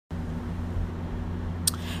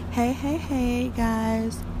Hey,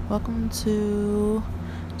 guys. Welcome to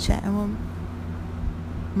Chatting with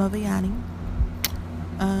Moviani.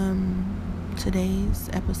 Today's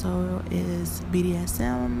episode is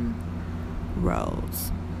BDSM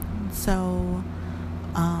roles. So,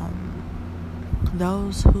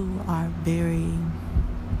 those who are very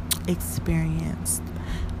experienced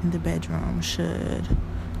in the bedroom should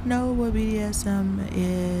know what BDSM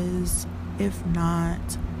is. If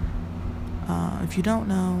not, if you don't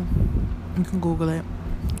know, you can Google it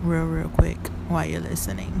real quick while you're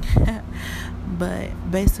listening.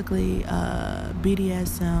 But basically,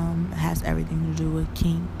 BDSM has everything to do with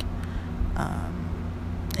kink.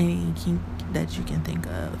 Any kink that you can think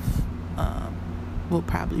of will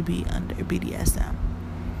probably be under BDSM,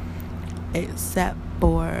 except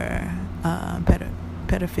for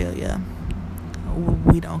pedophilia.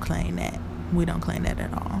 We don't claim that. We don't claim that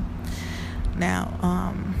at all. Now,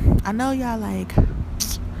 I know y'all like,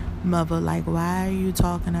 mother, like, why are you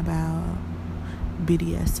talking about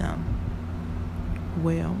BDSM?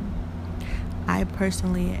 Well, I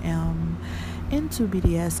personally am into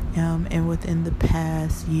BDSM, and within the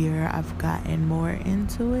past year, I've gotten more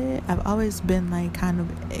into it. I've always been like kind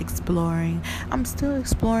of exploring. I'm still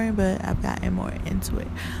exploring, but I've gotten more into it.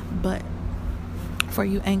 But for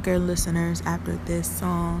you Anchor listeners, after this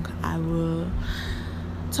song, I will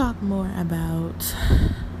talk more about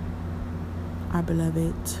our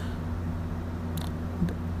beloved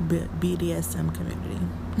BDSM community.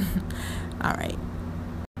 All right.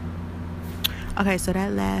 Okay, so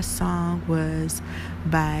that last song was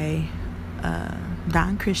by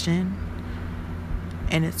Don Christian,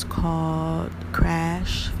 and it's called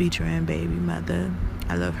Crash, featuring Baby Mother.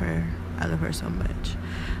 I love her so much.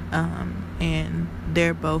 And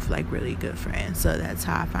they're both like really good friends, so that's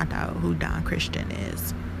how I found out who Don Christian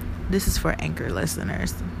is. This is for Anchor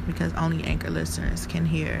listeners, because only Anchor listeners can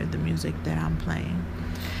hear the music that I'm playing.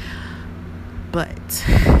 But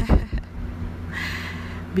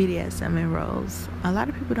BDSM and roles. A lot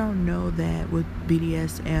of people don't know that with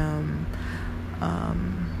BDSM,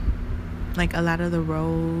 like a lot of the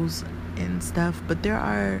roles and stuff, but there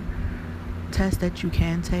are tests that you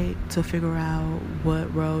can take to figure out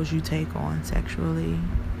what roles you take on sexually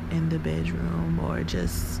in the bedroom, or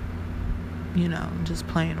just just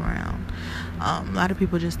playing around. A lot of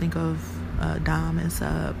people just think of dom and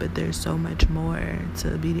sub, but there's so much more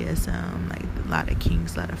to BDSM, like a lot of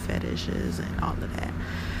kinks, a lot of fetishes, and all of that.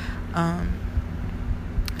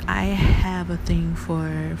 I have a thing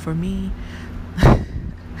for me.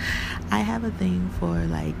 I have a thing for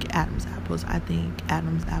like Adam's apples. I think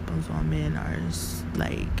Adam's apples on men are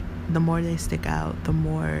like, the more they stick out, the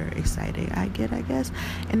more excited I get, I guess.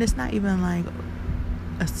 And it's not even like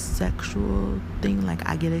a sexual thing, like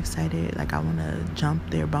I get excited, like I want to jump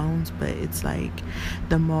their bones, but it's like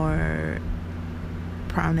the more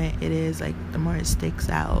prominent it is, like the more it sticks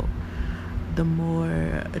out, the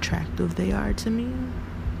more attractive they are to me.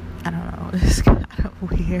 I don't know, it's kind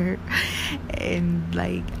of weird. And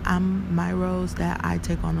like my roles that I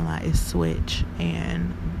take on a lot is switch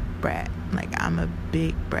and brat. Like I'm a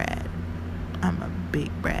big brat.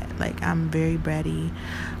 Like I'm very bratty.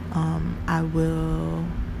 I will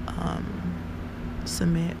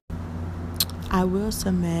submit. I will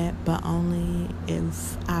submit, but only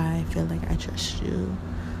if I feel like I trust you.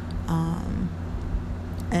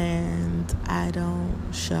 And I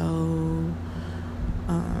don't show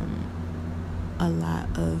a lot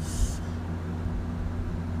of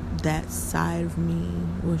that side of me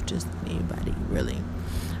with just anybody, really.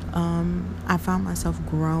 I found myself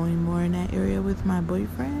growing more in that area with my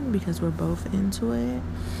boyfriend, because we're both into it.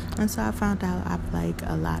 And so I found out I like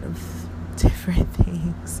a lot of different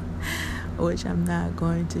things, which I'm not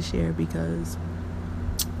going to share because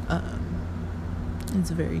it's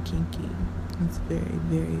very kinky. It's very,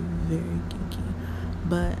 very, very kinky.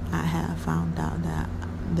 But I have found out that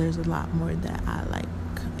there's a lot more that I like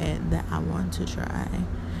and that I want to try,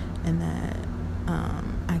 and that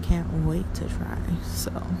I can't wait to try.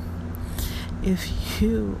 So if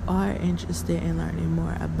you are interested in learning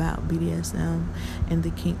more about BDSM and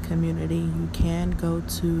the kink community, you can go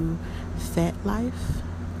to FetLife,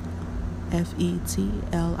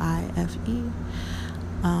 FetLife.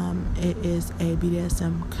 It is a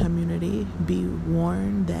BDSM community. Be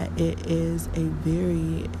warned that it is a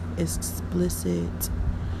very explicit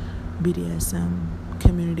BDSM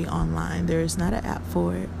community online. There is not an app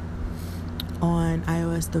for it on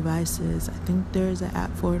iOS devices. I think there's an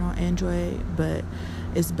app for it on Android, but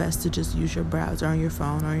it's best to just use your browser on your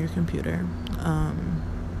phone or on your computer.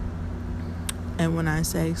 And when I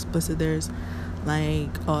say explicit, there's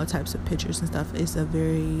like all types of pictures and stuff. It's a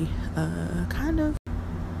very kind of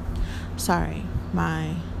Sorry,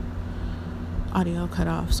 my audio cut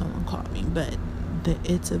off. Someone called me, but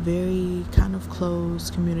it's a very kind of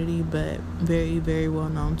closed community, but very, very well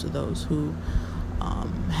known to those who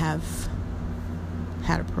have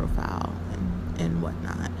had a profile and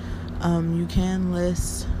whatnot. You can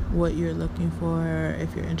list what you're looking for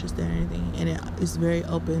if you're interested in anything, and it is very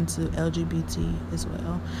open to LGBT as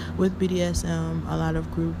well. With BDSM, a lot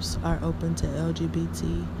of groups are open to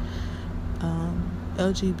LGBT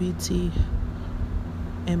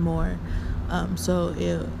and more. So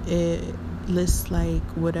it lists like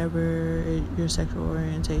whatever your sexual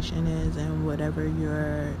orientation is and whatever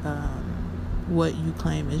your what you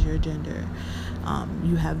claim is your gender.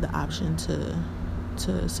 You have the option to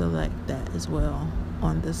select that as well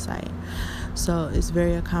on this site. So it's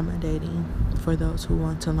very accommodating for those who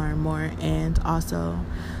want to learn more. And also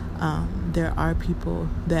there are people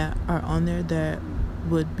that are on there that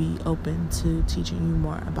would be open to teaching you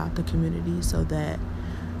more about the community, so that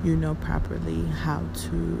you know properly how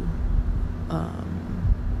to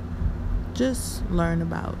just learn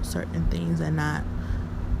about certain things and not,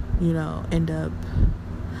 end up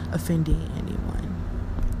offending anyone.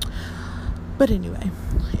 But anyway,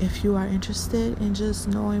 if you are interested in just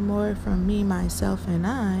knowing more from me, myself, and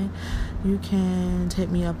I, you can hit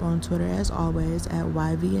me up on Twitter as always at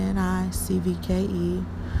YVNICVKE,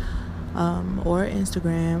 or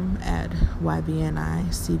Instagram at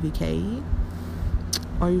YVNICVKE,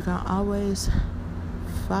 or you can always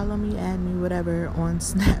follow me, add me, whatever, on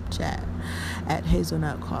Snapchat at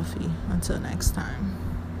Hazelnut Coffee. Until next time,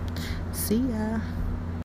 see ya.